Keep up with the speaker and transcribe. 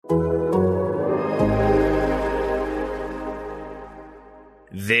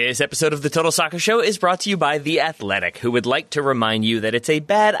This episode of the Total Soccer Show is brought to you by The Athletic, who would like to remind you that it's a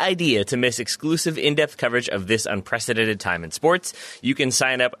bad idea to miss exclusive in-depth coverage of this unprecedented time in sports. You can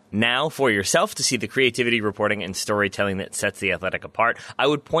sign up now for yourself to see the creativity, reporting, and storytelling that sets The Athletic apart. I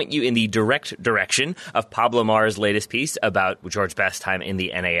would point you in the direct direction of Pablo Mar's latest piece about George Best's time in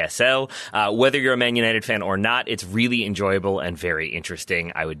the NASL. Whether you're a Man United fan or not, it's really enjoyable and very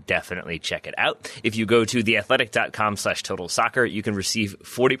interesting. I would definitely check it out. If you go to theathletic.com/total soccer, you can receive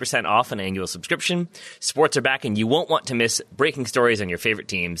 40% off an annual subscription. Sports are back and you won't want to miss breaking stories on your favorite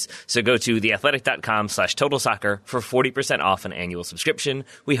teams. So go to theathletic.com/total soccer for 40% off an annual subscription.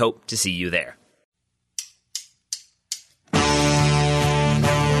 We hope to see you there.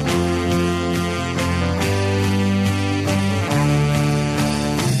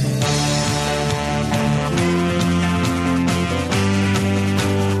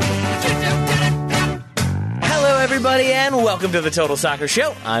 Everybody, and welcome to the Total Soccer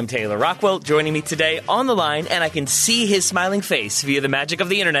Show. I'm Taylor Rockwell. Joining me today on the line, and I can see his smiling face via the magic of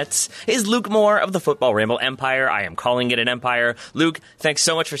the internets, is Luke Moore of the Football Ramble Empire. I am calling it an empire. Luke, thanks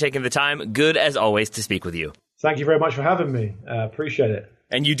so much for taking the time. Good, as always, to speak with you. Thank you very much for having me. Appreciate it.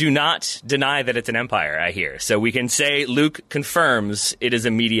 And you do not deny that it's an empire, I hear. So we can say Luke confirms it is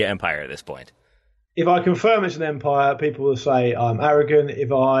a media empire at this point. If I confirm it's an empire, people will say I'm arrogant.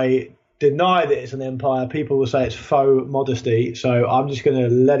 If I deny that it's an empire, people will say it's faux modesty. So I'm just going to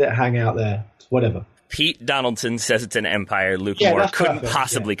let it hang out there. Whatever. Pete Donaldson says it's an empire. Luke Moore couldn't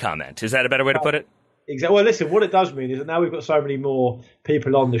possibly comment. Is that a better way to put it? Exactly. Well, listen, what it does mean is that now we've got so many more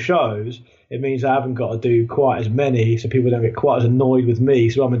people on the shows, it means I haven't got to do quite as many, so people don't get quite as annoyed with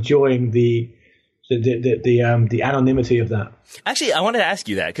me. So I'm enjoying the anonymity of that. Actually, I wanted to ask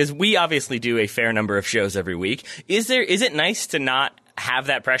you that, because we obviously do a fair number of shows every week. Is it nice to not have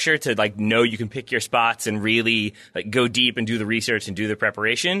that pressure to know you can pick your spots and really go deep and do the research and do the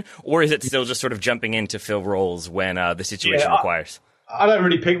preparation, or is it still just sort of jumping in to fill roles when the situation requires? I don't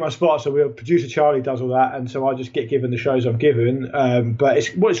really pick my spots, so producer Charlie does all that, and so I just get given the shows I'm given. But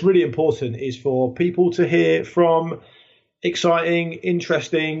what's really important is for people to hear from exciting,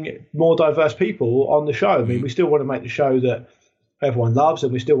 interesting, more diverse people on the show. I mean, we still want to make the show that everyone loves,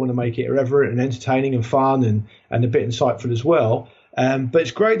 and we still want to make it irreverent and entertaining and fun and a bit insightful as well. But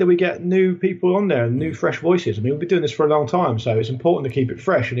it's great that we get new people on there and new fresh voices. I mean, we've been doing this for a long time, so it's important to keep it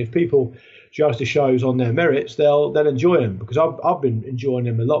fresh. And if people judge the shows on their merits, they'll enjoy them, because I've been enjoying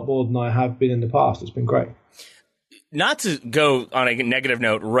them a lot more than I have been in the past. It's been great. Not to go on a negative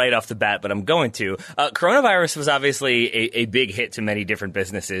note right off the bat, but I'm going to. Coronavirus was obviously a big hit to many different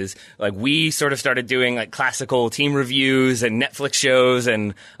businesses. We sort of started doing classical team reviews and Netflix shows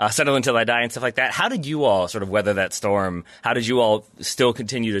and Settle Until I Die and stuff like that. How did you all sort of weather that storm? How did you all still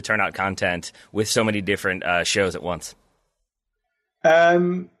continue to turn out content with so many different shows at once? I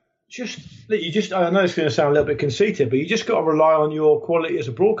know it's going to sound a little bit conceited, but you just got to rely on your quality as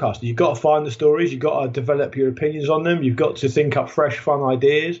a broadcaster. You've got to find the stories. You've got to develop your opinions on them. You've got to think up fresh, fun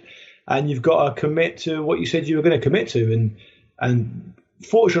ideas, and you've got to commit to what you said you were going to commit to. And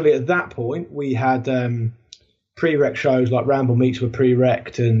fortunately, at that point, we had pre-rec shows like Ramble Meets were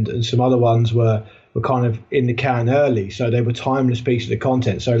pre-rec'd, and some other ones were kind of in the can early, so they were timeless pieces of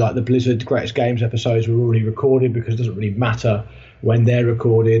content. So like the Blizzard Greatest Games episodes were already recorded, because it doesn't really matter when they're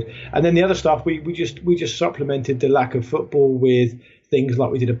recorded. And then the other stuff, we just supplemented the lack of football with things like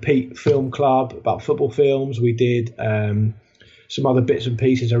we did a Pete Film Club about football films. We did some other bits and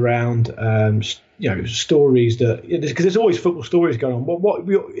pieces around stories that, because there's always football stories going on. What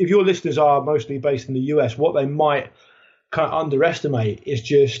if your listeners are mostly based in the US, what they might kind of underestimate is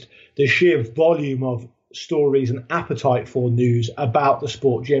just the sheer volume of stories and appetite for news about the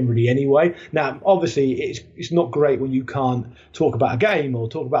sport generally anyway. Now, obviously, it's not great when you can't talk about a game or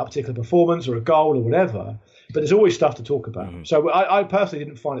talk about a particular performance or a goal or whatever, but there's always stuff to talk about. Mm-hmm. So I personally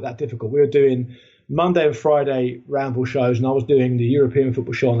didn't find it that difficult. We were doing Monday and Friday Ramble shows, and I was doing the European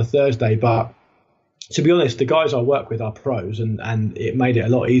football show on a Thursday, but to be honest, the guys I work with are pros, and it made it a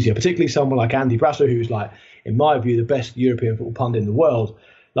lot easier, particularly someone like Andy Brasso, who's in my view, the best European football pundit in the world.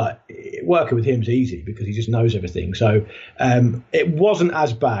 Working with him is easy because he just knows everything. So it wasn't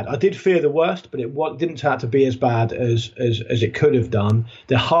as bad. I did fear the worst, but it didn't turn out to be as bad as it could have done.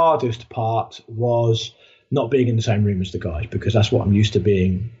 The hardest part was not being in the same room as the guys, because that's what I'm used to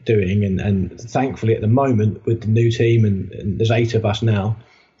doing. And thankfully at the moment with the new team, and there's 8 of us now,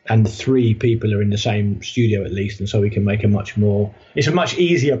 and 3 people are in the same studio at least, and so we can make it's a much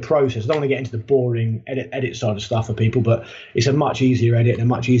easier process. I don't want to get into the boring edit side of stuff for people, but it's a much easier edit and a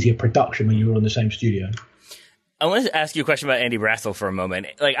much easier production when you're on the same studio. I want to ask you a question about Andy Brassel for a moment.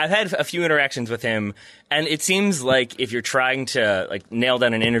 Like, I've had a few interactions with him, and it seems like if you're trying to like nail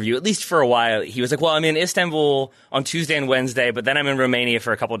down an interview, at least for a while, he was like, well, I'm in Istanbul on Tuesday and Wednesday, but then I'm in Romania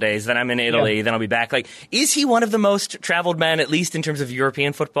for a couple of days, then I'm in Italy, then I'll be back. Like, is he one of the most traveled men, at least in terms of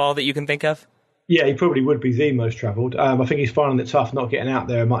European football, that you can think of? Yeah, he probably would be the most travelled. I think he's finding it tough not getting out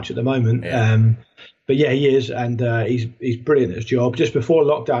there much at the moment. Yeah. But yeah, he is, and he's brilliant at his job. Just before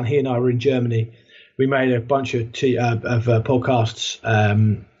lockdown, he and I were in Germany. We made a bunch of podcasts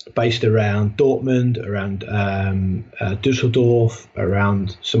based around Dortmund, around Dusseldorf,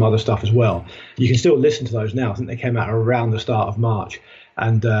 around some other stuff as well. You can still listen to those now. I think they came out around the start of March.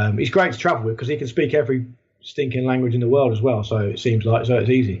 And he's great to travel with because he can speak every stinking language in the world as well. So it seems like it's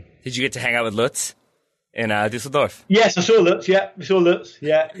easy. Did you get to hang out with Lutz in Dusseldorf? Yes, I saw Lutz. Yeah, we saw Lutz.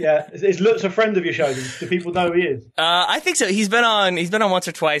 Yeah. Is Lutz a friend of your show? Do people know who he is? I think so. He's been on once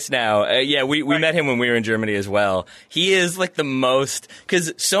or twice now. We met him when we were in Germany as well. He is like the most,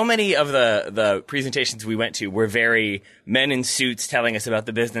 because so many of the presentations we went to were very men in suits telling us about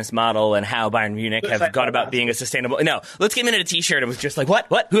the business model and how Bayern Munich have gone about being a sustainable. No, Lutz came in a t-shirt and was just like, what?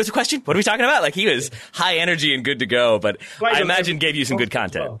 Who has a question? What are we talking about? Like, he was high energy and good to go, but I imagine gave you some good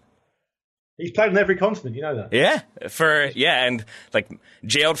content. Well. He's played on every continent, you know that. Yeah, and like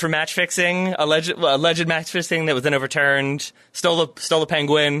jailed for match fixing, alleged match fixing that was then overturned, stole a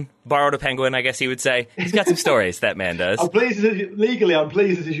penguin, borrowed a penguin, I guess he would say. He's got some stories, that man does. I'm pleased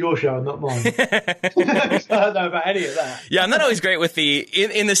this is your show and not mine. I don't know about any of that. Yeah, I'm not always great with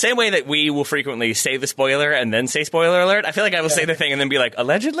in the same way that we will frequently say the spoiler and then say spoiler alert. I feel like I will say the thing and then be like,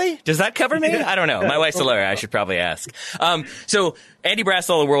 allegedly? Does that cover me? I don't know. My wife's a lawyer. I should probably ask. So Andy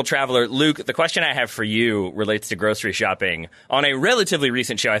Brassel, a world traveler. Luke, the question I have for you relates to grocery shopping. On a relatively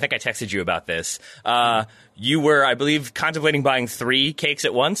recent show, I think I texted you about this. You were, I believe, contemplating buying 3 cakes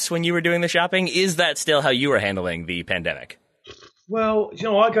at once when you were doing the shopping. Is that still how you were handling the pandemic? Well,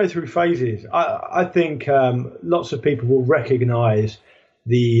 I go through phases. I think lots of people will recognise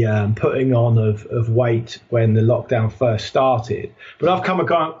the putting on of weight when the lockdown first started. But I've kind of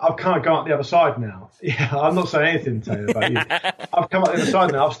gone up the other side now. Yeah, I'm not saying anything, Taylor, about you. I've come up the other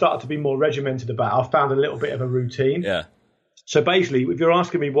side now. I've started to be more regimented about it. I've found a little bit of a routine. Yeah. So basically, if you're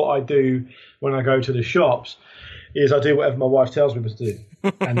asking me what I do when I go to the shops, is I do whatever my wife tells me to do.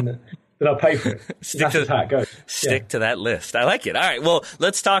 And then I'll pay for it. That's how it goes. Stick to that list. I like it. All right. Well,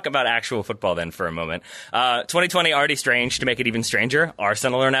 let's talk about actual football then for a moment. 2020 already strange. To make it even stranger,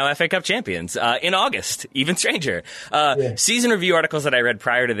 Arsenal are now FA Cup champions in August. Even stranger. Season review articles that I read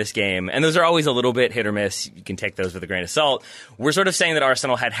prior to this game, and those are always a little bit hit or miss. You can take those with a grain of salt. We're sort of saying that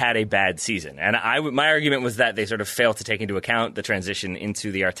Arsenal had a bad season, and my argument was that they sort of failed to take into account the transition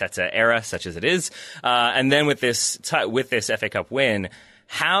into the Arteta era, such as it is, and then with this FA Cup win.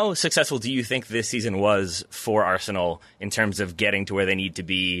 How successful do you think this season was for Arsenal in terms of getting to where they need to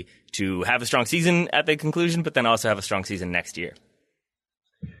be to have a strong season at the conclusion, but then also have a strong season next year?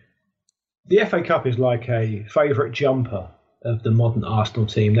 The FA Cup is like a favourite jumper of the modern Arsenal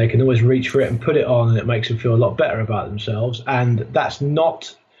team. They can always reach for it and put it on, and it makes them feel a lot better about themselves. And that's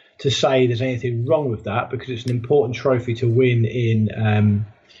not to say there's anything wrong with that, because it's an important trophy to win in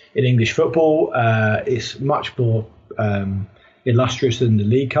English football. It's much more illustrious than the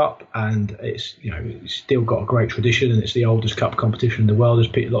League Cup, and it's still got a great tradition, and it's the oldest cup competition in the world,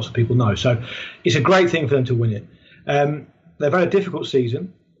 as lots of people know. So it's a great thing for them to win it. They've had a difficult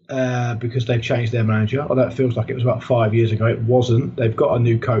season because they've changed their manager, although it feels like it was about 5 years ago. It wasn't. They've got a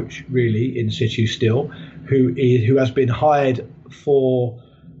new coach, really, in situ still, who has been hired for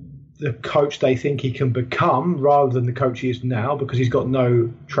the coach they think he can become rather than the coach he is now, because he's got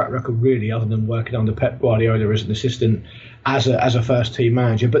no track record really other than working under Pep Guardiola as an assistant as a first team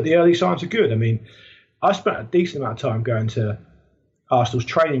manager. But the early signs are good. I mean, I spent a decent amount of time going to Arsenal's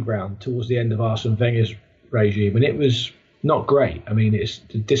training ground towards the end of Arsene Wenger's regime, and it was not great. I mean,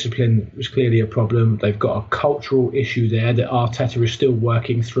 the discipline was clearly a problem. They've got a cultural issue there that Arteta is still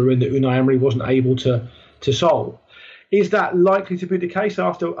working through and that Unai Emery wasn't able to solve. Is that likely to be the case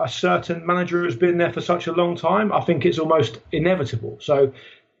after a certain manager has been there for such a long time? I think it's almost inevitable. So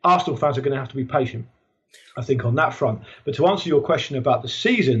Arsenal fans are going to have to be patient, I think, on that front. But to answer your question about the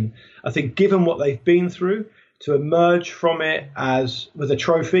season, I think given what they've been through, to emerge from it with a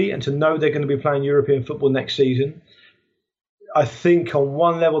trophy and to know they're going to be playing European football next season, I think on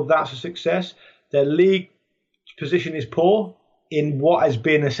one level that's a success. Their league position is poor in what has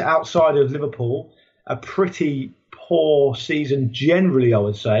been, outside of Liverpool, a pretty poor season generally, I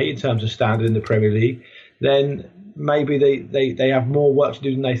would say, in terms of standard in the Premier League. Then maybe they have more work to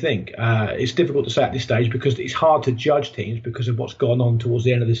do than they think. It's difficult to say at this stage because it's hard to judge teams because of what's gone on towards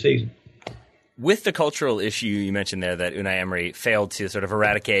the end of the season. With the cultural issue you mentioned there that Unai Emery failed to sort of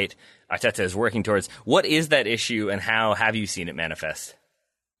eradicate, Arteta is working towards, what is that issue and how have you seen it manifest?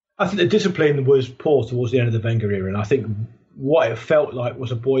 I think the discipline was poor towards the end of the Wenger era, and I think what it felt like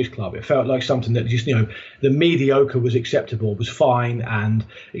was a boys' club. It felt like something that just, the mediocre was acceptable, was fine, and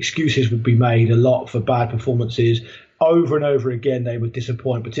excuses would be made a lot for bad performances. Over and over again, they would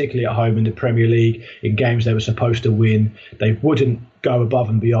disappoint, particularly at home in the Premier League, in games they were supposed to win. They wouldn't go above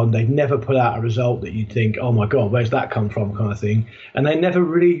and beyond. They'd never put out a result that you'd think, oh my God, where's that come from, kind of thing. And they never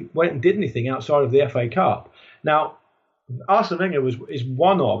really went and did anything outside of the FA Cup. Now, Arsene Wenger is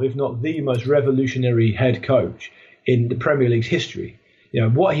one of, if not the most revolutionary head coach in the Premier League's history.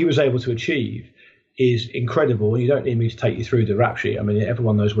 What he was able to achieve is incredible. You don't need me to take you through the rap sheet. I mean,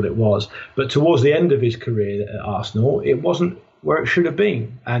 everyone knows what it was. But towards the end of his career at Arsenal, it wasn't where it should have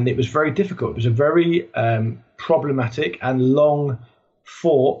been. And it was very difficult. It was a very problematic and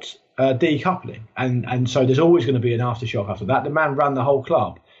long-fought decoupling. And so there's always going to be an aftershock after that. The man ran the whole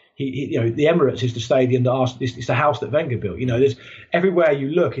club. The Emirates is the stadium that it's the house that Wenger built. There's everywhere you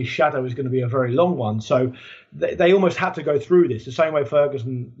look, his shadow is going to be a very long one. So they almost had to go through this the same way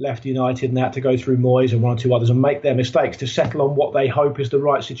Ferguson left United, and they had to go through Moyes and one or two others and make their mistakes to settle on what they hope is the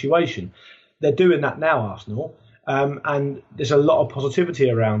right situation. They're doing that now, Arsenal. And there's a lot of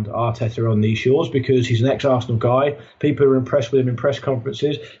positivity around Arteta on these shores because he's an ex-Arsenal guy. People are impressed with him in press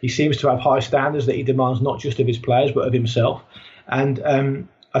conferences. He seems to have high standards that he demands not just of his players but of himself. And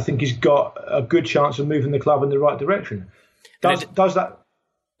I think he's got a good chance of moving the club in the right direction. Does that?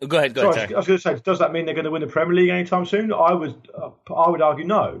 Go ahead. Sorry. I was going to say, does that mean they're going to win the Premier League anytime soon? I would argue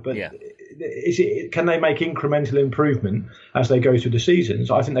no. But can they make incremental improvement as they go through the seasons?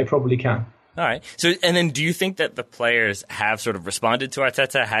 I think they probably can. All right. So, and then do you think that the players have sort of responded to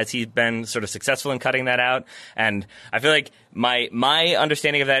Arteta? Has he been sort of successful in cutting that out? And I feel like my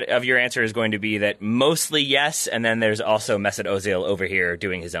understanding of your answer is going to be that mostly yes, and then there's also Mesut Ozil over here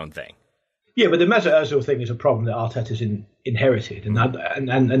doing his own thing. Yeah, but the Mesut Ozil thing is a problem that Arteta's inherited,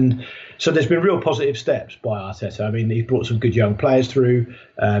 and so there's been real positive steps by Arteta. I mean, he's brought some good young players through.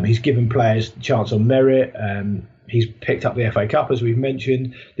 He's given players a chance on merit. He's picked up the FA Cup, as we've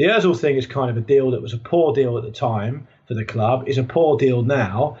mentioned. The Ozil thing is kind of a deal that was a poor deal at the time for the club, is a poor deal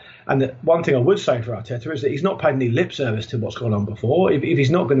now. And the one thing I would say for Arteta is that he's not paid any lip service to what's gone on before. If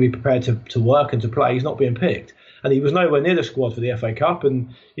he's not going to be prepared to work and to play, he's not being picked. And he was nowhere near the squad for the FA Cup.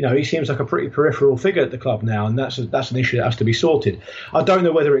 And, he seems like a pretty peripheral figure at the club now. And that's an issue that has to be sorted. I don't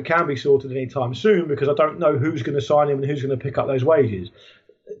know whether it can be sorted anytime soon because I don't know who's going to sign him and who's going to pick up those wages.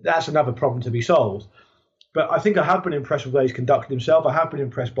 That's another problem to be solved. But I think I have been impressed with the way he's conducted himself. I have been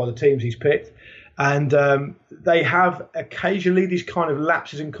impressed by the teams he's picked. And they have occasionally these kind of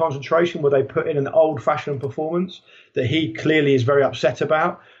lapses in concentration where they put in an old-fashioned performance that he clearly is very upset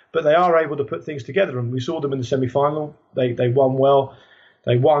about. But they are able to put things together. And we saw them in the semi-final. They won well.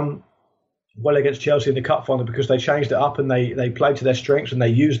 They won well against Chelsea in the cup final because they changed it up and they played to their strengths and they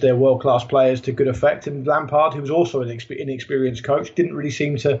used their world-class players to good effect. And Lampard, who was also an inexperienced coach, didn't really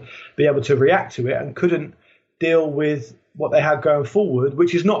seem to be able to react to it and couldn't deal with what they had going forward,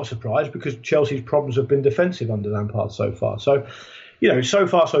 which is not a surprise because Chelsea's problems have been defensive under Lampard so far. So, so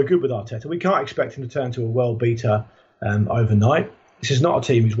far so good with Arteta. We can't expect him to turn to a world beater overnight. This is not a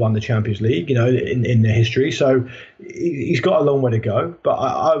team who's won the Champions League, in their history. So he's got a long way to go.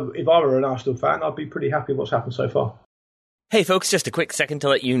 But if I were an Arsenal fan, I'd be pretty happy with what's happened so far. Hey folks, just a quick second to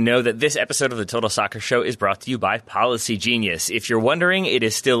let you know that this episode of the Total Soccer Show is brought to you by Policy Genius. If you're wondering, it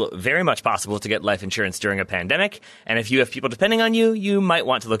is still very much possible to get life insurance during a pandemic, and if you have people depending on you, you might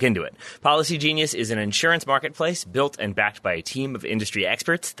want to look into it. Policy Genius is an insurance marketplace built and backed by a team of industry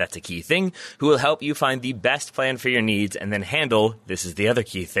experts, that's a key thing, who will help you find the best plan for your needs and then handle, this is the other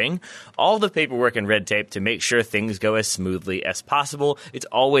key thing, all the paperwork and red tape to make sure things go as smoothly as possible. It's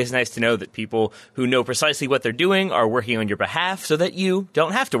always nice to know that people who know precisely what they're doing are working on your behalf so that you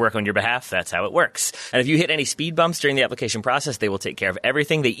don't have to work on your behalf. That's how it works. And if you hit any speed bumps during the application process, they will take care of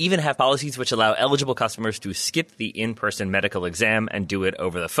everything. They even have policies which allow eligible customers to skip the in-person medical exam and do it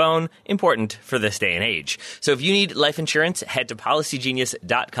over the phone. Important for this day and age. So if you need life insurance, head to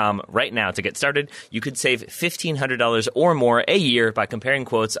PolicyGenius.com right now to get started. You could save $1,500 or more a year by comparing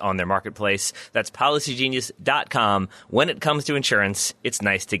quotes on their marketplace. That's PolicyGenius.com. When it comes to insurance, it's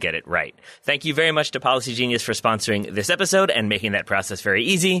nice to get it right. Thank you very much to Policy Genius for sponsoring this episode and making that process very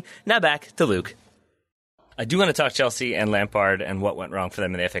easy. Now back to Luke. I do want to talk Chelsea and Lampard and what went wrong for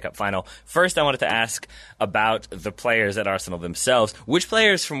them in the FA Cup final. First, I wanted to ask about the players at Arsenal themselves. Which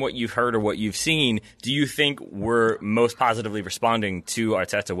players, from what you've heard or what you've seen, do you think were most positively responding to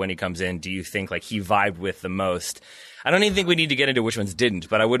Arteta when he comes in? Do you think like he vibed with the most? I don't even think we need to get into which ones didn't,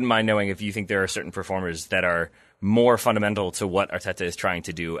 but I wouldn't mind knowing if you think there are certain performers that are more fundamental to what Arteta is trying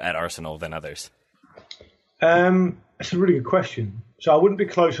to do at Arsenal than others. That's a really good question. So I wouldn't be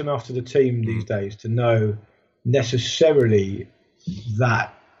close enough to the team these days to know necessarily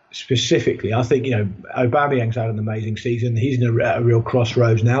that specifically. I think, Aubameyang's had an amazing season. He's in a real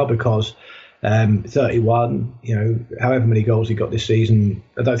crossroads now because 31, however many goals he got this season,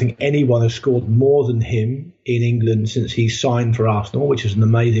 I don't think anyone has scored more than him in England since he signed for Arsenal, which is an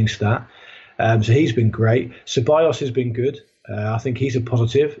amazing stat. So he's been great. Ceballos has been good. I think he's a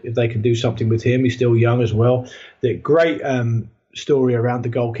positive if they can do something with him. He's still young as well. The great story around the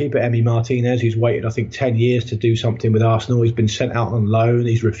goalkeeper, Emi Martinez. He's waited, I think, 10 years to do something with Arsenal. He's been sent out on loan.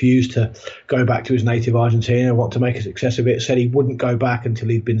 He's refused to go back to his native Argentina and want to make a success of it. Said he wouldn't go back until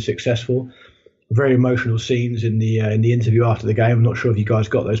he'd been successful. Very emotional scenes in the interview after the game. I'm not sure if you guys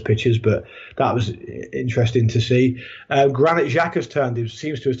got those pictures, but that was interesting to see. Granit Xhaka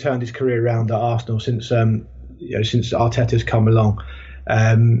seems to have turned his career around at Arsenal since Arteta's come along.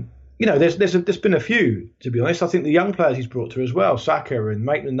 There's been a few, to be honest. I think the young players he's brought through as well, Saka and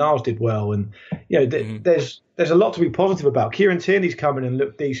Maitland-Niles did well, and there's a lot to be positive about. Kieran Tierney's come in and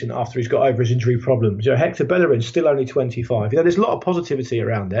looked decent after he's got over his injury problems. Hector Bellerin's still only 25. There's a lot of positivity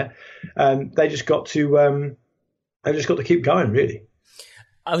around there. They just got to keep going, really.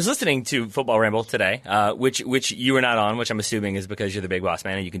 I was listening to Football Ramble today, which you were not on, which I'm assuming is because you're the big boss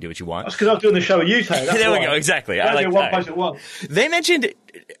man and you can do what you want. That's because I was doing the show with you, Taylor. There we go, exactly. I like one place at once. They mentioned,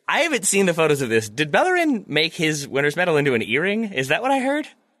 I haven't seen the photos of this. Did Bellerin make his winner's medal into an earring? Is that what I heard?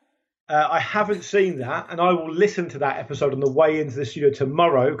 I haven't seen that, and I will listen to that episode on the way into the studio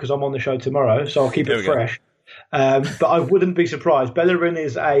tomorrow because I'm on the show tomorrow, so I'll keep it fresh. But I wouldn't be surprised. Bellerin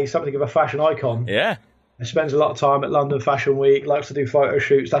is something of a fashion icon. Yeah. He spends a lot of time at London Fashion Week, likes to do photo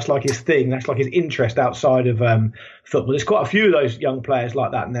shoots. That's like his thing. That's like his interest outside of football. There's quite a few of those young players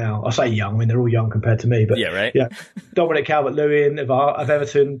like that now. I say young, I mean, they're all young compared to me. But yeah, right. Yeah, Dominic Calvert-Lewin of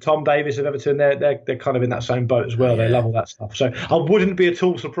Everton, Tom Davies of Everton, they're kind of in that same boat as well. Yeah. They love all that stuff. So I wouldn't be at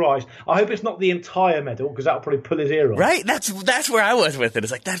all surprised. I hope it's not the entire medal because that'll probably pull his ear off. Right? That's where I was with it.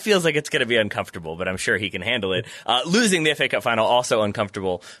 It's like, that feels like it's going to be uncomfortable, but I'm sure he can handle it. Losing the FA Cup final, also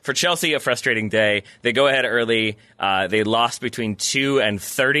uncomfortable. For Chelsea, a frustrating day. They go ahead early. They lost between 2 and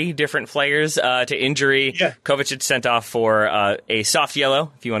 30 different players to injury. Yeah. Kovacic sent off for a soft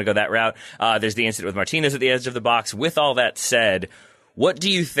yellow, if you want to go that route. There's the incident with Martinez at the edge of the box. With all that said, what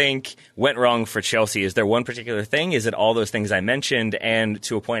do you think went wrong for Chelsea? Is there one particular thing? Is it all those things I mentioned? And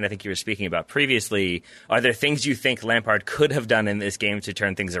to a point I think you were speaking about previously, are there things you think Lampard could have done in this game to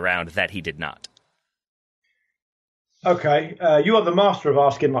turn things around that he did not? Okay. You are the master of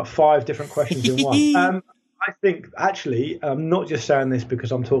asking like 5 different questions in one. I think, actually, I'm not just saying this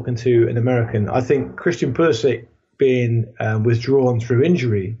because I'm talking to an American. I think Christian Pulisic being withdrawn through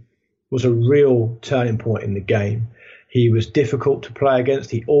injury was a real turning point in the game. He was difficult to play against.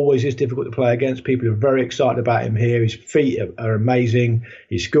 He always is difficult to play against. People are very excited about him here. His feet are amazing.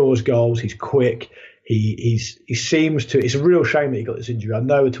 He scores goals. He's quick. He seems to. It's a real shame that he got this injury. I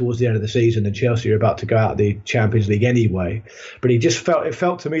know towards the end of the season, and Chelsea are about to go out of the Champions League anyway. But it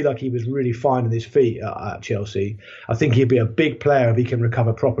felt to me like he was really finding his feet at Chelsea. I think he'd be a big player if he can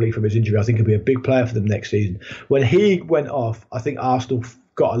recover properly from his injury. I think he'll be a big player for them next season. When he went off, I think Arsenal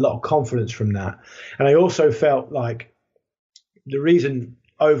got a lot of confidence from that, and I also felt like the reason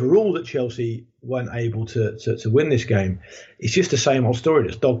overall that Chelsea weren't able to win this game, it's just the same old story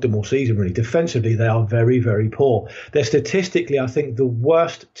that's dogged them all season, really. Defensively, they are very, very poor. They're statistically, I think, the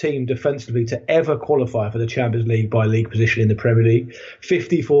worst team defensively to ever qualify for the Champions League by league position in the Premier League.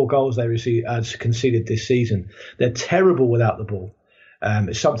 54 goals they conceded this season. They're terrible without the ball.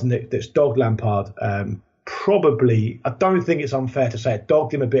 It's something that's dogged Lampard. Probably, I don't think it's unfair to say it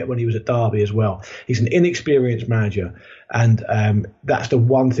dogged him a bit when he was at Derby as well. He's an inexperienced manager, and that's the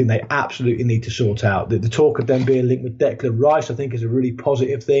one thing they absolutely need to sort out. The talk of them being linked with Declan Rice, I think, is a really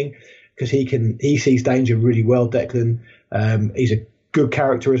positive thing because he sees danger really well. Declan, he's a good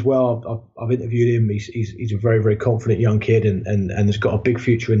character as well. I've interviewed him. He's a very, very confident young kid and has got a big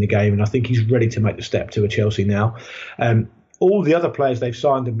future in the game, and I think he's ready to make the step to a Chelsea now. All the other players they've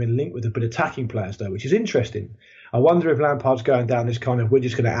signed have been linked with have been attacking players, though, which is interesting. I wonder if Lampard's going down this kind of we're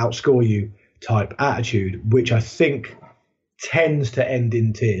just going to outscore you type attitude, which I think tends to end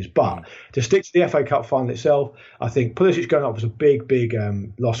in tears. But to stick to the FA Cup final itself, I think Pulisic going up was a big, big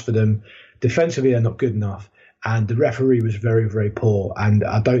loss for them. defensively they're not good enough, and the referee was very, very poor. And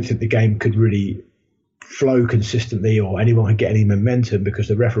I don't think the game could really flow consistently or anyone could get any momentum because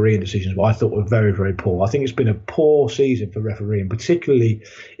the refereeing decisions I thought were very, very poor. I think it's been a poor season for refereeing, particularly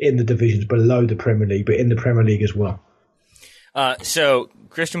in the divisions below the Premier League, but in the Premier League as well. So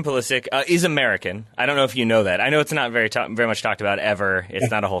Christian Pulisic is American. I don't know if you know that. I know it's not very much talked about ever.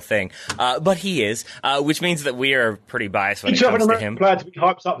 It's not a whole thing. But he is, which means that we are pretty biased when it comes to him. Player to be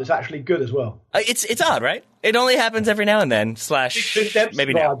hyped up that's actually good as well. It's odd, right? It only happens every now and then. /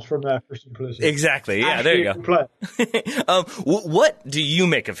 maybe now. From Christian Pulisic. Exactly. Yeah, there you go. What do you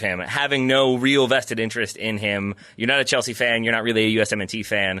make of him, having no real vested interest in him? You're not a Chelsea fan. You're not really a USMNT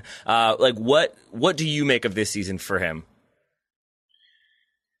fan. What do you make of this season for him?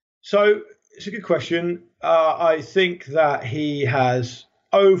 So it's a good question. I think that he has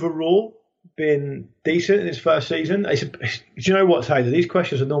overall been decent in his first season. Do you know what, Taylor? These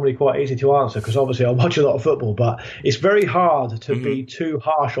questions are normally quite easy to answer because obviously I watch a lot of football, but it's very hard to be too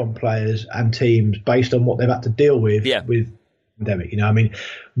harsh on players and teams based on what they've had to deal with with the pandemic. I mean,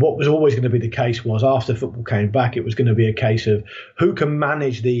 what was always going to be the case was after football came back, it was going to be a case of who can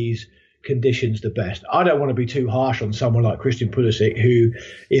manage these conditions the best. I don't want to be too harsh on someone like Christian Pulisic, who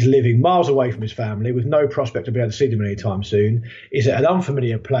is living miles away from his family with no prospect of being able to see them anytime soon, is at an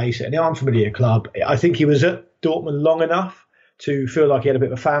unfamiliar place, an unfamiliar club. I think he was at Dortmund long enough to feel like he had a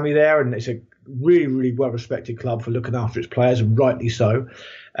bit of a family there, and it's a really, really well-respected club for looking after its players, and rightly so.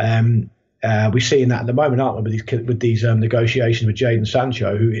 We're seeing that at the moment, aren't we, with these negotiations with Jadon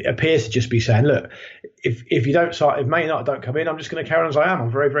Sancho, who appears to just be saying, look, if you don't sign, if Man United don't come in, I'm just going to carry on as I am.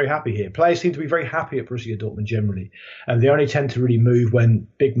 I'm very, very happy here. Players seem to be very happy at Borussia Dortmund generally, and they only tend to really move when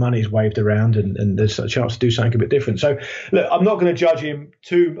big money is waved around and there's a chance to do something a bit different. So, look, I'm not going to judge him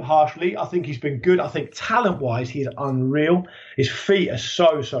too harshly. I think he's been good. I think talent-wise, he's unreal. His feet are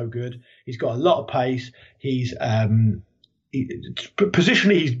so, so good. He's got a lot of pace.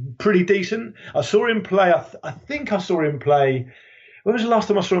 Positionally, he's pretty decent. I saw him play. I think I saw him play. When was the last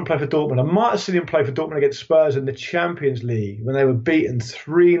time I saw him play for Dortmund? I might have seen him play for Dortmund against Spurs in the Champions League when they were beaten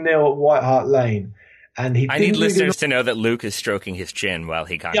 3-0 at White Hart Lane. And I need listeners to know that Luke is stroking his chin while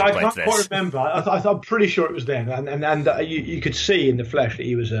he contemplates this. I can't quite remember. I'm pretty sure it was then. And you could see in the flesh that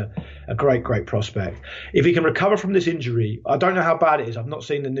he was a great, great prospect. If he can recover from this injury, I don't know how bad it is. I've not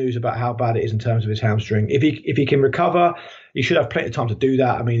seen the news about how bad it is in terms of his hamstring. If he can recover, he should have plenty of time to do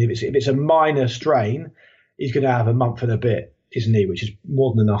that. I mean, if it's a minor strain, he's going to have a month and a bit, isn't he? Which is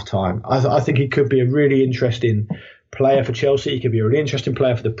more than enough time. I think he could be a really interesting player for Chelsea. He could be a really interesting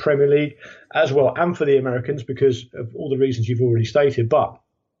player for the Premier League as well, and for the Americans because of all the reasons you've already stated. But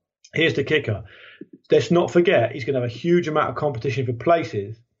here's the kicker. Let's not forget he's going to have a huge amount of competition for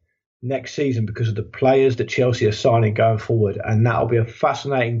places next season because of the players that Chelsea are signing going forward. And that'll be a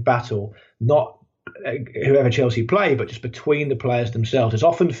fascinating battle, not whoever Chelsea play, but just between the players themselves. It's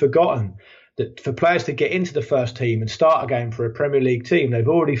often forgotten that for players to get into the first team and start a game for a Premier League team, they've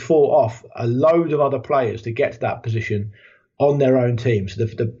already fought off a load of other players to get to that position on their own team. So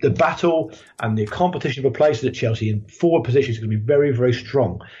the battle and the competition for places at Chelsea in forward positions is going to be very, very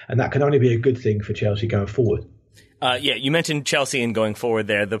strong. And that can only be a good thing for Chelsea going forward. You mentioned Chelsea and going forward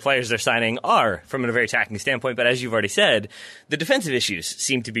there. The players they're signing are from a very attacking standpoint, but as you've already said, the defensive issues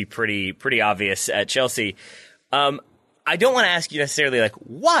seem to be pretty obvious at Chelsea. I don't want to ask you necessarily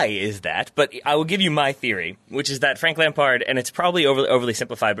why is that, but I will give you my theory, which is that Frank Lampard, and it's probably overly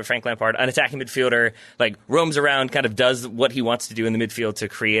simplified, but Frank Lampard, an attacking midfielder, roams around, kind of does what he wants to do in the midfield to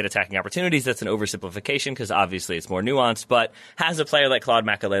create attacking opportunities. That's an oversimplification because obviously it's more nuanced, but has a player like Claude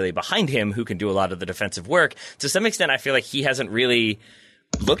Makélélé behind him who can do a lot of the defensive work. To some extent, I feel like he hasn't really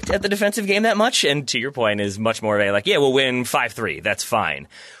looked at the defensive game that much, and to your point, is much more of we'll win 5-3, that's fine.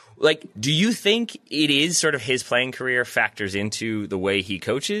 Do you think it is sort of his playing career factors into the way he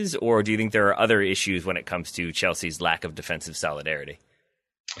coaches, or do you think there are other issues when it comes to Chelsea's lack of defensive solidarity?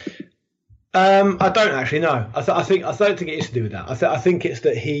 I don't actually know. I don't think it is to do with that. I think it's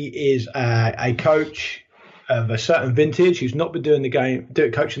that he is a coach of a certain vintage who's not been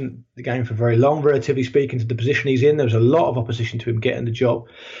coaching the game for very long, relatively speaking, to the position he's in. There was a lot of opposition to him getting the job,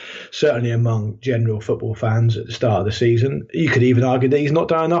 certainly among general football fans at the start of the season. You could even argue that he's not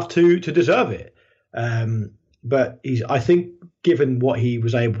done enough to deserve it. But I think, given what he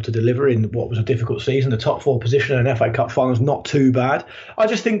was able to deliver in what was a difficult season, the top 4 position in an FA Cup final is not too bad. I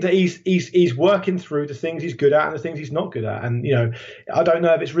just think that he's working through the things he's good at and the things he's not good at. And, I don't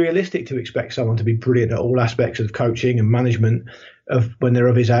know if it's realistic to expect someone to be brilliant at all aspects of coaching and management of when they're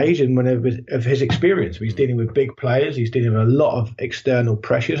of his age and when of his experience. He's dealing with big players. He's dealing with a lot of external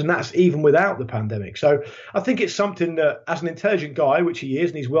pressures, and that's even without the pandemic. So I think it's something that, as an intelligent guy, which he is,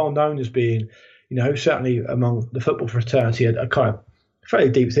 and he's well known as being, certainly among the football fraternity, a kind of fairly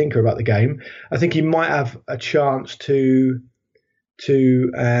deep thinker about the game. I think he might have a chance to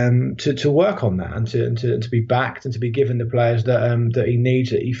work on that and to be backed and to be given the players that he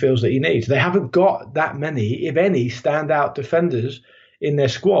needs, that he feels that he needs. They haven't got that many, if any, standout defenders in their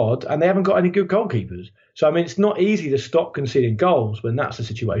squad, and they haven't got any good goalkeepers. So I mean, it's not easy to stop conceding goals when that's the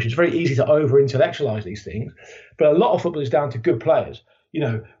situation. It's very easy to over-intellectualize these things, but a lot of football is down to good players.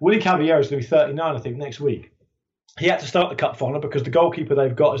 Willy Caballero is going to be 39, I think, next week. He had to start the cup final because the goalkeeper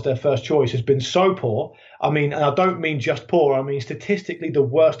they've got as their first choice has been so poor. I mean, and I don't mean just poor. I mean statistically the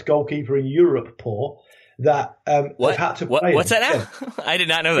worst goalkeeper in Europe poor, that they've had to play. What's that now? Yeah. I did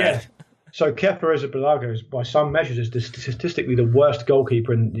not know that. So Kepa Arrizabalaga is, by some measures, is statistically the worst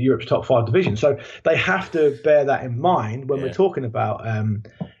goalkeeper in Europe's top 5 division. So they have to bear that in mind when we're talking about,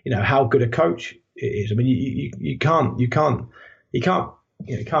 how good a coach it is. I mean, you can't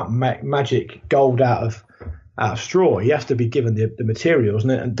make magic gold out of straw. He has to be given the materials,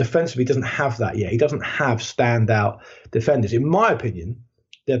 and defensively he doesn't have that yet. He doesn't have standout defenders. In my opinion,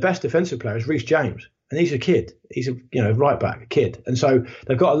 their best defensive player is Reece James, and he's a kid. He's a right back, a kid, and so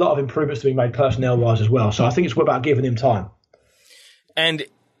they've got a lot of improvements to be made personnel wise as well. So I think it's about giving him time. And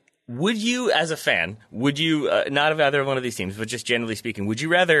would you, as a fan, not of either one of these teams, but just generally speaking, would you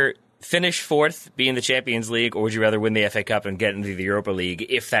rather finish 4th, be in the Champions League, or would you rather win the FA Cup and get into the Europa League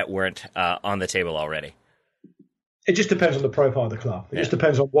if that weren't on the table already? It just depends on the profile of the club. It just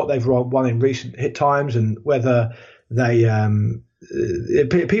depends on what they've won in recent hit times and whether they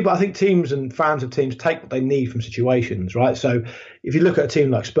people. I think teams and fans of teams take what they need from situations, right? So if you look at a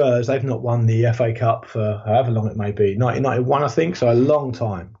team like Spurs, they've not won the FA Cup for however long it may be, 1991, I think, so a long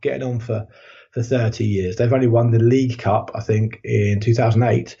time, getting on for 30 years. They've only won the League Cup, I think, in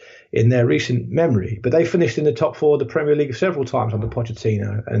 2008 in their recent memory. But they finished in the top 4 of the Premier League several times under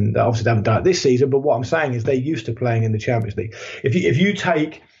Pochettino. And obviously they haven't done it this season, but what I'm saying is they're used to playing in the Champions League. If you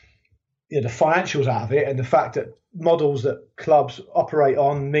take the financials out of it and the fact that models that clubs operate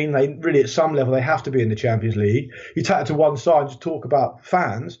on mean they really at some level they have to be in the Champions League, you take it to one side and just talk about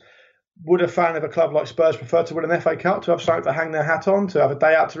fans. Would a fan of a club like Spurs prefer to win an FA Cup, to have something to hang their hat on, to have a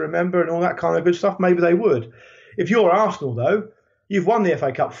day out to remember and all that kind of good stuff? Maybe they would. If you're Arsenal, though, you've won the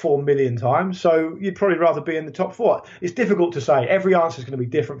FA Cup 4 million times, so you'd probably rather be in the top 4. It's difficult to say. Every answer is going to be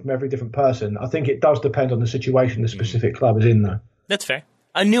different from every different person. I think it does depend on the situation the specific club is in, though. That's fair.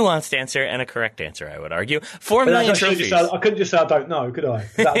 A nuanced answer and a correct answer, I would argue. 4 million trophies. I couldn't just say I don't know, could I?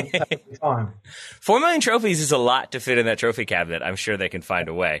 That would take time. 4 million trophies is a lot to fit in that trophy cabinet. I'm sure they can find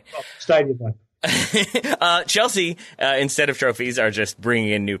a way. Stadium, though. Chelsea, instead of trophies, are just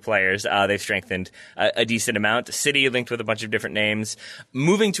bringing in new players. They've strengthened a decent amount. City linked with a bunch of different names.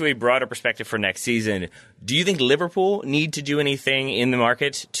 Moving to a broader perspective for next season, do you think Liverpool need to do anything in the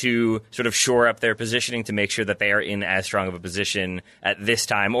market to sort of shore up their positioning to make sure that they are in as strong of a position at this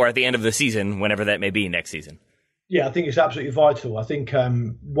time or at the end of the season, whenever that may be next season? Yeah, I think it's absolutely vital. I think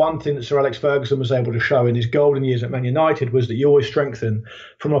one thing that Sir Alex Ferguson was able to show in his golden years at Man United was that you always strengthen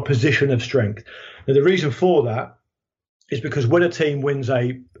from a position of strength. Now, the reason for that is because when a team wins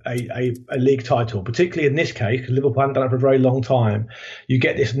a league title, particularly in this case, because Liverpool haven't done it for a very long time, you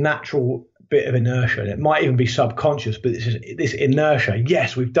get this natural bit of inertia. And it might even be subconscious, but this inertia.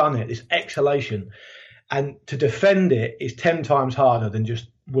 Yes, we've done it, this exhalation. And to defend it is 10 times harder than just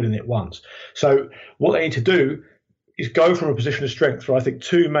winning it once. So what they need to do is go from a position of strength for, I think,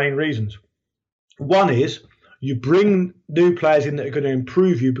 2 main reasons. One is you bring new players in that are going to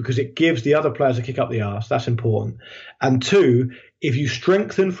improve you because it gives the other players a kick up the arse. That's important. And 2, if you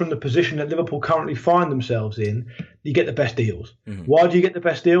strengthen from the position that Liverpool currently find themselves in, you get the best deals. Mm-hmm. Why do you get the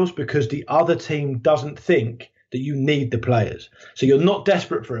best deals? Because the other team doesn't think that you need the players. So you're not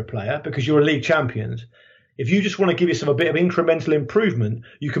desperate for a player because you're a league champions. If you just want to give yourself a bit of incremental improvement,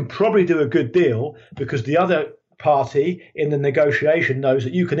 you can probably do a good deal because the other party in the negotiation knows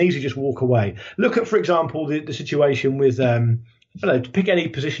that you can easily just walk away. Look at, for example, the situation with, I don't know, pick any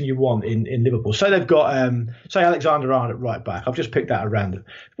position you want in Liverpool. Say they've got, say Alexander-Arnold at right back. I've just picked that at random.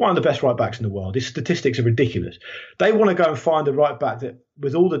 One of the best right backs in the world. His statistics are ridiculous. They want to go and find a right back that,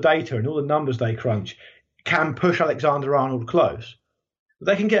 with all the data and all the numbers they crunch, can push Alexander-Arnold close.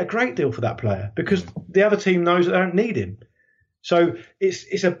 They can get a great deal for that player because the other team knows that they don't need him. So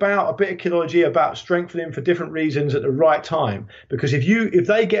it's about a bit of killology, about strengthening for different reasons at the right time. Because if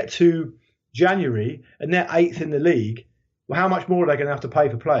they get to January and they're 8th in the league, well, how much more are they going to have to pay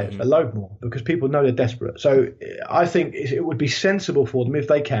for players? A load more, because people know they're desperate. So I think it would be sensible for them if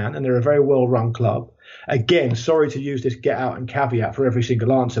they can, and they're a very well-run club. Again, sorry to use this get out and caveat for every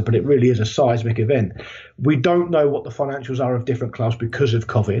single answer, but it really is a seismic event. We don't know what the financials are of different clubs because of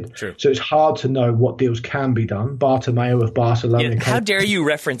COVID. True. So it's hard to know what deals can be done. Bartomeu of Barcelona. How dare you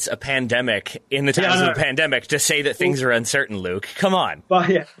reference a pandemic in the times of the pandemic to say that things are uncertain, Luke? Come on. But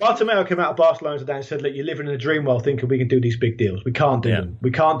yeah, Bartomeu came out of Barcelona today and said, look, you're living in a dream world thinking we can do these big deals. We can't do them.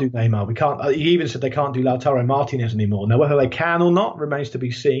 We can't do Neymar. We can't. He even said they can't do Lautaro Martinez anymore. Now, whether they can or not remains to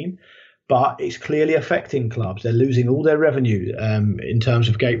be seen. But it's clearly affecting clubs. They're losing all their revenue in terms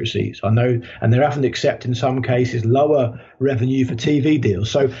of gate receipts. I know, and they're having to accept in some cases lower revenue for TV deals.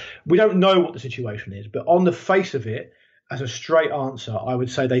 So we don't know what the situation is. But on the face of it, as a straight answer, I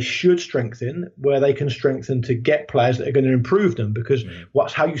would say they should strengthen where they can strengthen to get players that are going to improve them, because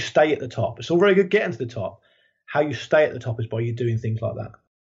what's how you stay at the top. It's all very good getting to the top. How you stay at the top is by you doing things like that.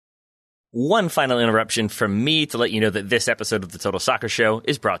 One final interruption from me to let you know that this episode of the Total Soccer Show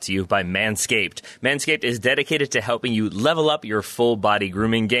is brought to you by Manscaped. Manscaped is dedicated to helping you level up your full body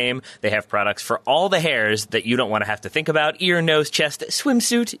grooming game. They have products for all the hairs that you don't want to have to think about: ear, nose, chest,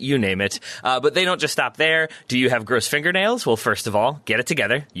 swimsuit, you name it. But they don't just stop there. Do you have gross fingernails? Well, first of all, get it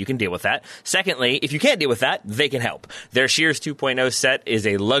together. You can deal with that. Secondly, if you can't deal with that, they can help. Their Shears 2.0 set is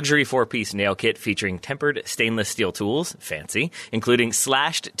a luxury 4-piece nail kit featuring tempered stainless steel tools, fancy, including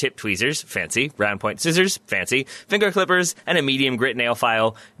slashed tip tweezers, fancy, round point scissors, fancy, finger clippers, and a medium grit nail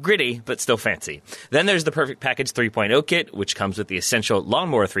file, gritty, but still fancy. Then there's the Perfect Package 3.0 kit, which comes with the essential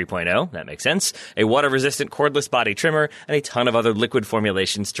Lawnmower 3.0, that makes sense, a water-resistant cordless body trimmer, and a ton of other liquid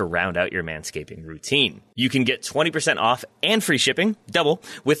formulations to round out your manscaping routine. You can get 20% off and free shipping, double,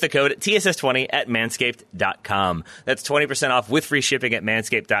 with the code TSS20 at manscaped.com. That's 20% off with free shipping at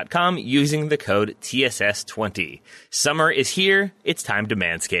manscaped.com using the code TSS20. Summer is here. It's time to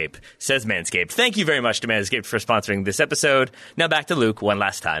manscape, says Manscaped. Thank you very much to Manscaped for sponsoring this episode. Now back to Luke one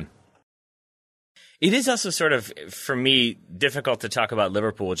last time. It is also sort of, for me, difficult to talk about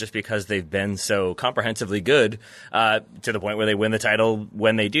Liverpool just because they've been so comprehensively good to the point where they win the title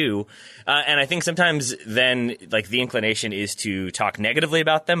when they do. And I think sometimes then, like, the inclination is to talk negatively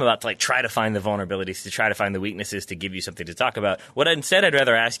about them, about to, like, try to find the vulnerabilities, to try to find the weaknesses, to give you something to talk about. What instead I'd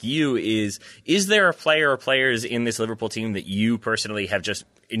rather ask you is there a player or players in this Liverpool team that you personally have just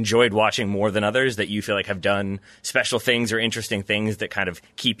enjoyed watching more than others, that you feel like have done special things or interesting things that kind of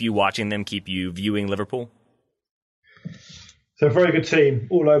keep you watching them, keep you viewing Liverpool? So a very good team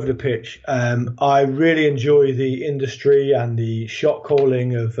all over the pitch. I really enjoy the industry and the shot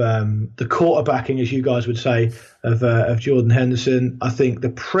calling of the quarterbacking, as you guys would say, of Jordan Henderson. I think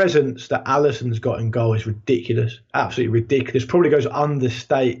the presence that Alisson's got in goal is ridiculous, absolutely ridiculous. Probably goes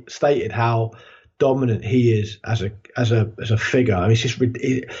understated how dominant he is as a figure. I mean, it's just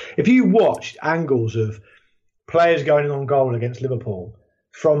if you watched angles of players going in on goal against Liverpool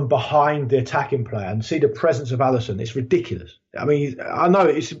from behind the attacking player and see the presence of Alisson, it's ridiculous. I mean, I know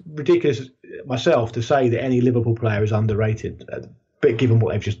it's ridiculous myself to say that any Liverpool player is underrated, but given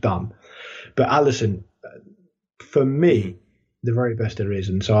what they've just done. But Alisson, for me, the very best there is,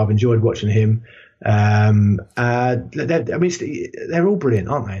 and so I've enjoyed watching him. I mean, they're all brilliant,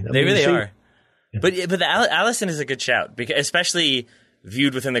 aren't they? They really are. Yeah. But Alisson is a good shout, because especially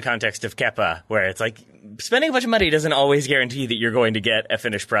viewed within the context of Kepa, where it's like spending a bunch of money doesn't always guarantee that you're going to get a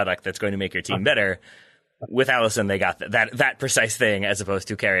finished product that's going to make your team better. With Alisson, they got that precise thing, as opposed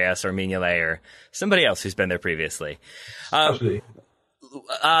to Karius or Mignolet or somebody else who's been there previously. Absolutely.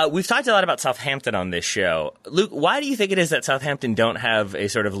 We've talked a lot about Southampton on this show. Luke, why do you think it is that Southampton don't have a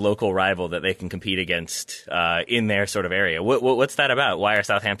sort of local rival that they can compete against in their sort of area? What's that about? Why are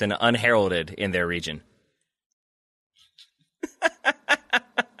Southampton unheralded in their region?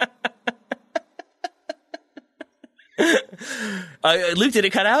 Luke, did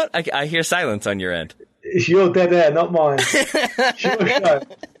it cut out? I hear silence on your end. It's your dead air, not mine. Sure.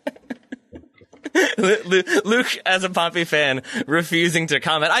 Luke, as a Pompey fan, refusing to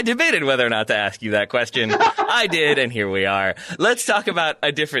comment. I debated whether or not to ask you that question. I did, and here we are. Let's talk about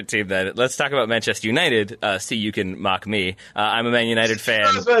a different team then. Let's talk about Manchester United. See, you can mock me. I'm a Man United fan.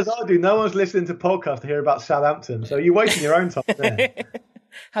 As well as I do. No one's listening to podcasts to hear about Southampton, so you're wasting your own time there.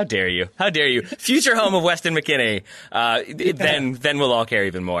 How dare you? How dare you? Future home of Weston McKennie. Then we'll all care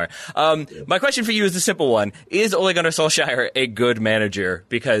even more. My question for you is a simple one. Is Ole Gunnar Solskjaer a good manager?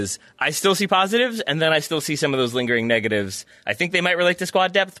 Because I still see positives, and then I still see some of those lingering negatives. I think they might relate to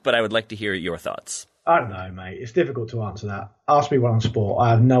squad depth, but I would like to hear your thoughts. I don't know, mate. It's difficult to answer that. Ask me one on sport. I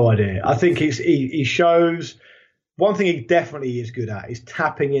have no idea. I think he shows one thing he definitely is good at is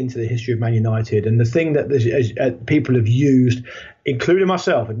tapping into the history of Man United. And the thing that people have used, including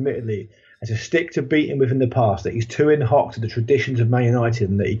myself, admittedly, as a stick to beat him with in the past, that he's too in hock to the traditions of Man United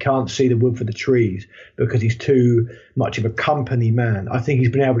and that he can't see the wood for the trees because he's too much of a company man. I think he's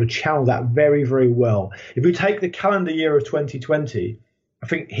been able to channel that very, very well. If we take the calendar year of 2020, I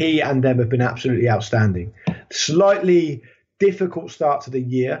think he and them have been absolutely outstanding. Slightly difficult start to the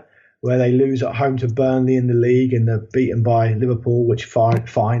year where they lose at home to Burnley in the league and they're beaten by Liverpool, which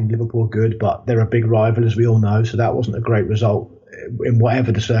fine, Liverpool are good, but they're a big rival, as we all know, so that wasn't a great result in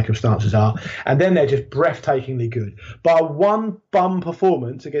whatever the circumstances are. And then they're just breathtakingly good. Bar one bum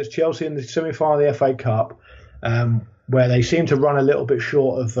performance against Chelsea in the semi-final of the FA Cup, where they seem to run a little bit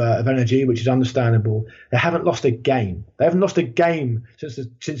short of energy, which is understandable. They haven't lost a game. They haven't lost a game since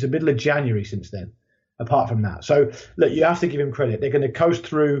the middle of January since then, apart from that. So, look, you have to give him credit. They're going to coast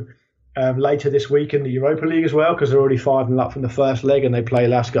through later this week in the Europa League as well, because they're already 5-0 up from the first leg and they play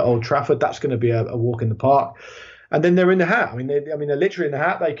Lask at Old Trafford. That's going to be a walk in the park. And then they're in the hat. I mean, they're literally in the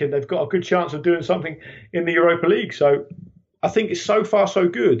hat. They've got a good chance of doing something in the Europa League. So I think it's so far so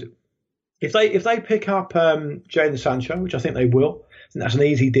good. If they pick up Jadon Sancho, which I think they will, I think that's an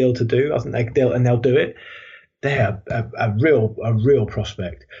easy deal to do. I think they'll do it. They're a real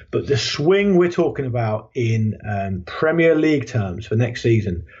prospect. But the swing we're talking about in Premier League terms for next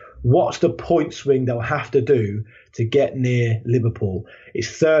season, what's the point swing they'll have to do to get near Liverpool? It's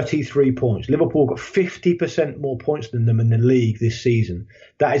 33 points. Liverpool got 50% more points than them in the league this season.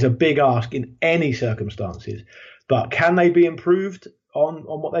 That is a big ask in any circumstances. But can they be improved on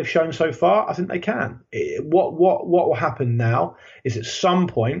what they've shown so far? I think they can. What will happen now is at some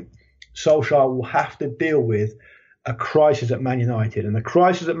point Solskjaer will have to deal with a crisis at Man United. And the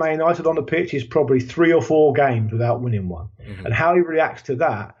crisis at Man United on the pitch is probably 3 or 4 games without winning one. Mm-hmm. And how he reacts to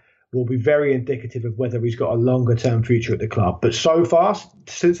that will be very indicative of whether he's got a longer-term future at the club. But so far,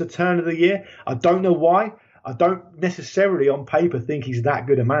 since the turn of the year, I don't know why. I don't necessarily on paper think he's that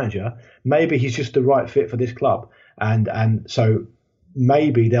good a manager. Maybe he's just the right fit for this club. And so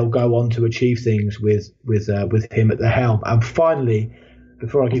maybe they'll go on to achieve things with him at the helm. And finally,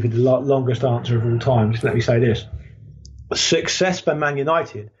 before I give you the longest answer of all time, just let me say this. Success for Man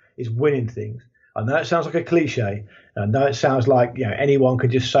United is winning things. I know it sounds like a cliche. I know it sounds like anyone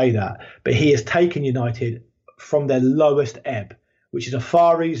could just say that. But he has taken United from their lowest ebb, which is a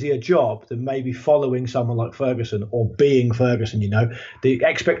far easier job than maybe following someone like Ferguson or being Ferguson. The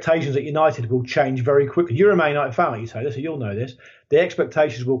expectations at United will change very quickly. You're a Man United fan, like you say, so you'll know this. The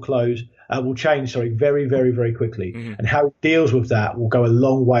expectations will change very, very, very quickly. Mm-hmm. And how he deals with that will go a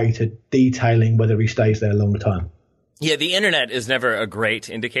long way to detailing whether he stays there a long time. Yeah, the internet is never a great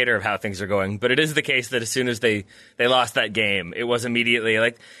indicator of how things are going, but it is the case that as soon as they lost that game, it was immediately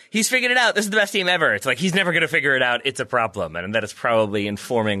like, he's figured it out. This is the best team ever. It's like, he's never going to figure it out. It's a problem. And that is probably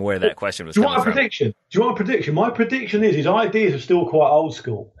informing where that question was coming from. Do you want a prediction? My prediction is his ideas are still quite old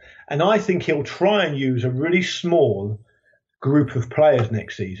school. And I think he'll try and use a really small group of players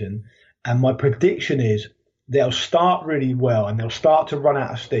next season. And my prediction is they'll start really well and they'll start to run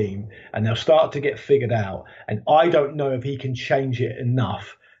out of steam and they'll start to get figured out. And I don't know if he can change it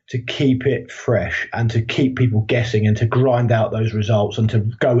enough to keep it fresh and to keep people guessing and to grind out those results and to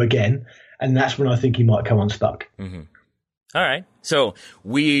go again. And that's when I think he might come unstuck. Mm-hmm. All right. So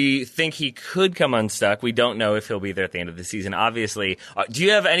we think he could come unstuck. We don't know if he'll be there at the end of the season, obviously. Do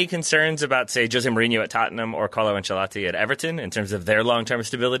you have any concerns about, say, Jose Mourinho at Tottenham or Carlo Ancelotti at Everton in terms of their long-term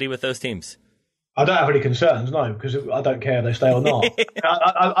stability with those teams? I don't have any concerns, no, because I don't care if they stay or not.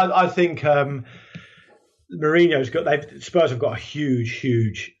 I think Spurs have got a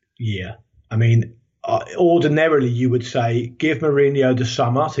huge year. I mean, ordinarily you would say give Mourinho the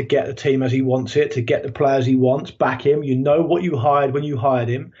summer to get the team as he wants it, to get the players he wants, back him. You know what you hired when you hired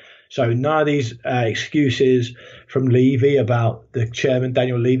him. So none of these excuses from Levy about the chairman,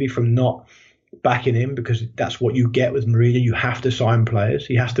 Daniel Levy, from not backing him, because that's what you get with Mourinho. You have to sign players.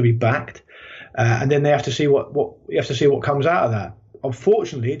 He has to be backed. And then they have to see what comes out of that.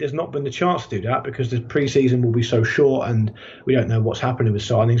 Unfortunately, there's not been the chance to do that because the pre-season will be so short and we don't know what's happening with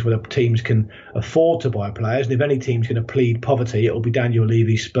signings, whether teams can afford to buy players. And if any team's going to plead poverty, it will be Daniel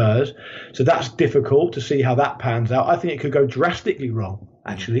Levy's Spurs. So that's difficult to see how that pans out. I think it could go drastically wrong,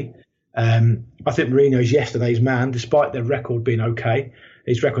 actually. I think Mourinho's yesterday's man, despite their record being okay.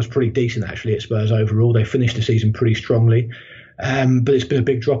 His record's pretty decent, actually, at Spurs overall. They finished the season pretty strongly. But it's been a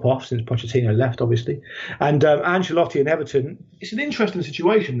big drop-off since Pochettino left, obviously. And Ancelotti and Everton, it's an interesting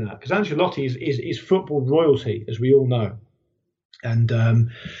situation there, because Ancelotti is football royalty, as we all know. And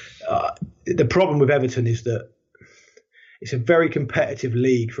the problem with Everton is that it's a very competitive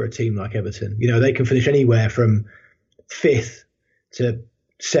league for a team like Everton. They can finish anywhere from 5th to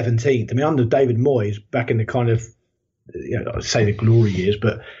 17th. I mean, under David Moyes, back in the kind of, I'd say the glory years,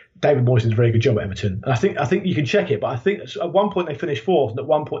 but David Moyes did a very good job at Everton. And I think you can check it, but I think at one point they finished 4th, and at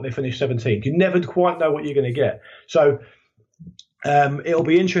one point they finished 17th. You never quite know what you're going to get. So it'll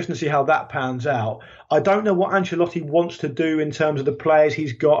be interesting to see how that pans out. I don't know what Ancelotti wants to do in terms of the players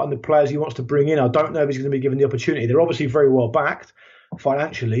he's got and the players he wants to bring in. I don't know if he's going to be given the opportunity. They're obviously very well backed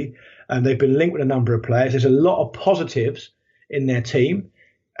financially, and they've been linked with a number of players. There's a lot of positives in their team.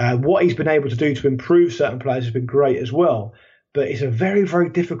 What he's been able to do to improve certain players has been great as well. But it's a very, very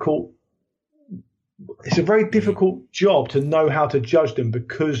difficult job to know how to judge them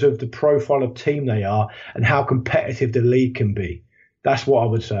because of the profile of team they are and how competitive the league can be. That's what I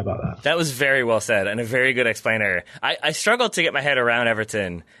would say about that. That was very well said and a very good explainer. I struggled to get my head around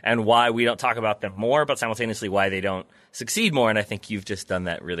Everton and why we don't talk about them more, but simultaneously why they don't succeed more. And I think you've just done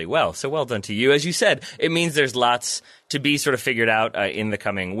that really well. So well done to you. As you said, it means there's lots to be sort of figured out in the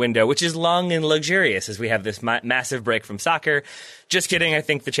coming window, which is long and luxurious as we have this massive break from soccer. Just kidding. I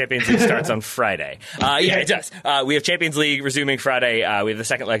think the Champions League starts on Friday. Yeah, it does. We have Champions League resuming Friday. We have the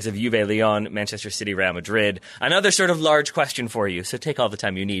second legs of Juve, Lyon, Manchester City, Real Madrid. Another sort of large question for you, so take all the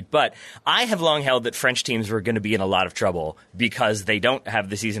time you need. But I have long held that French teams were going to be in a lot of trouble because they don't have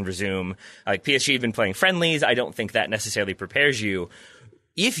the season resume. Like PSG have been playing friendlies. I don't think that necessarily prepares you.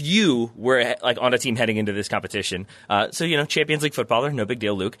 If you were like on a team heading into this competition, Champions League footballer, no big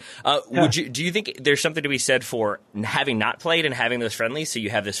deal, Luke. Do you think there's something to be said for having not played and having those friendlies, so you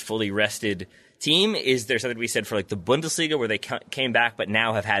have this fully rested team? Is there something to be said for like the Bundesliga where they came back but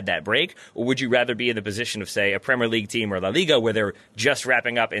now have had that break? Or would you rather be in the position of, say, a Premier League team or La Liga where they're just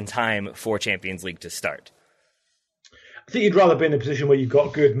wrapping up in time for Champions League to start? I think you'd rather be in a position where you've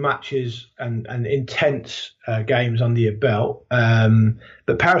got good matches and intense games under your belt.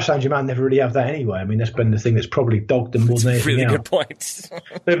 But Paris Saint-Germain never really have that anyway. I mean, that's been the thing that's probably dogged them more than anything really else. Good point.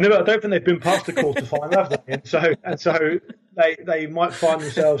 I don't think they've been past the quarterfinal, have they? And so they might find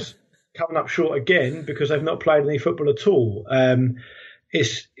themselves coming up short again because they've not played any football at all.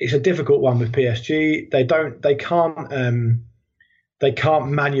 It's a difficult one with PSG. They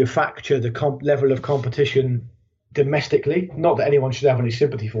can't manufacture the level of competition domestically. Not that anyone should have any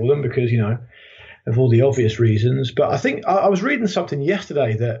sympathy for them because, of all the obvious reasons. But I think I was reading something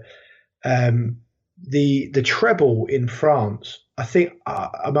yesterday that the treble in France, I think,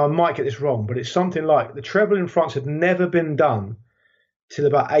 I might get this wrong, but it's something like the treble in France had never been done till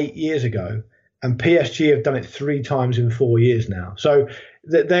about 8 years ago. And PSG have done it 3 times in 4 years now. So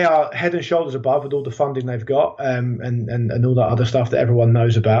they are head and shoulders above with all the funding they've got and all that other stuff that everyone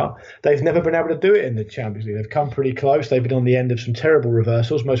knows about. They've never been able to do it in the Champions League. They've come pretty close. They've been on the end of some terrible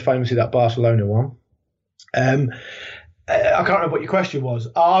reversals, most famously that Barcelona one. I can't remember what your question was.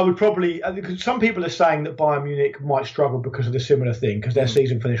 I would probably – some people are saying that Bayern Munich might struggle because of the similar thing because their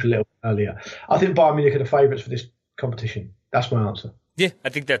season finished a little earlier. I think Bayern Munich are the favourites for this competition. That's my answer. Yeah, I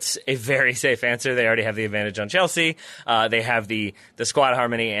think that's a very safe answer. They already have the advantage on Chelsea. They have the squad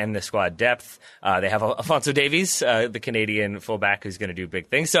harmony and the squad depth. They have Alphonso Davies, the Canadian fullback, who's going to do big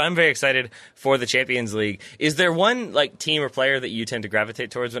things. So I'm very excited for the Champions League. Is there one team or player that you tend to gravitate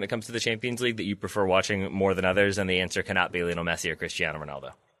towards when it comes to the Champions League that you prefer watching more than others? And the answer cannot be Lionel Messi or Cristiano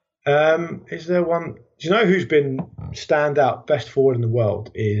Ronaldo. Is there one? Do you know who's been standout best forward in the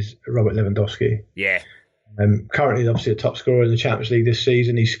world? Is Robert Lewandowski. Yeah. Currently, obviously, a top scorer in the Champions League this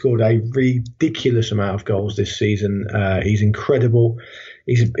season. He's scored a ridiculous amount of goals this season. He's incredible.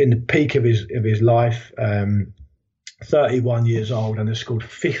 He's in the peak of his life. 31 years old and has scored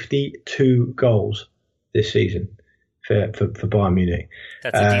 52 goals this season for Bayern Munich.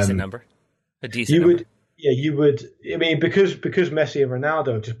 That's a decent number. A decent number. Yeah, you would. I mean, because Messi and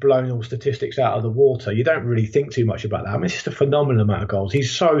Ronaldo have just blown all statistics out of the water, you don't really think too much about that. I mean, it's just a phenomenal amount of goals. He's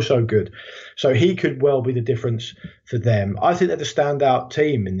so good. So he could well be the difference for them. I think they're the standout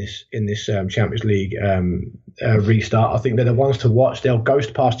team in this Champions League restart. I think they're the ones to watch. They'll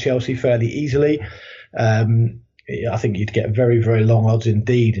ghost past Chelsea fairly easily. I think you'd get very, very long odds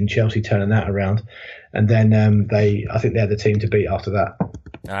indeed in Chelsea turning that around. And then I think they're the team to beat after that.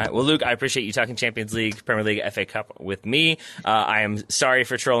 All right. Well, Luke, I appreciate you talking Champions League, Premier League, FA Cup with me. I am sorry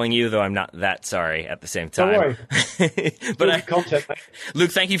for trolling you, though I'm not that sorry at the same time. Don't worry. But content.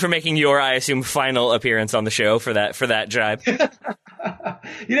 Luke, thank you for making your, I assume, final appearance on the show for that drive.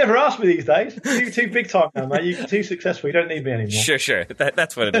 You never ask me these days. You're too big time now, mate. You're too successful. You don't need me anymore. Sure.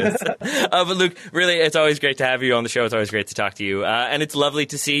 That's what it is. But Luke, really, it's always great to have you on the show. It's always great to talk to you. And it's lovely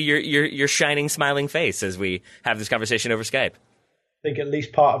to see your shining, smiling face as we have this conversation over Skype. think at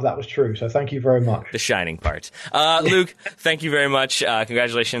least part of that was true. So thank you very much. The shining part. Luke, thank you very much.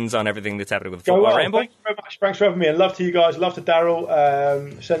 Congratulations on everything that's happening with the Football Ramble. Thank you very much. Thanks for having me. And love to you guys. Love to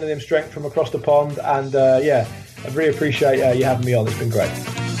Daryl, sending him strength from across the pond. And I really appreciate you having me on. It's been great.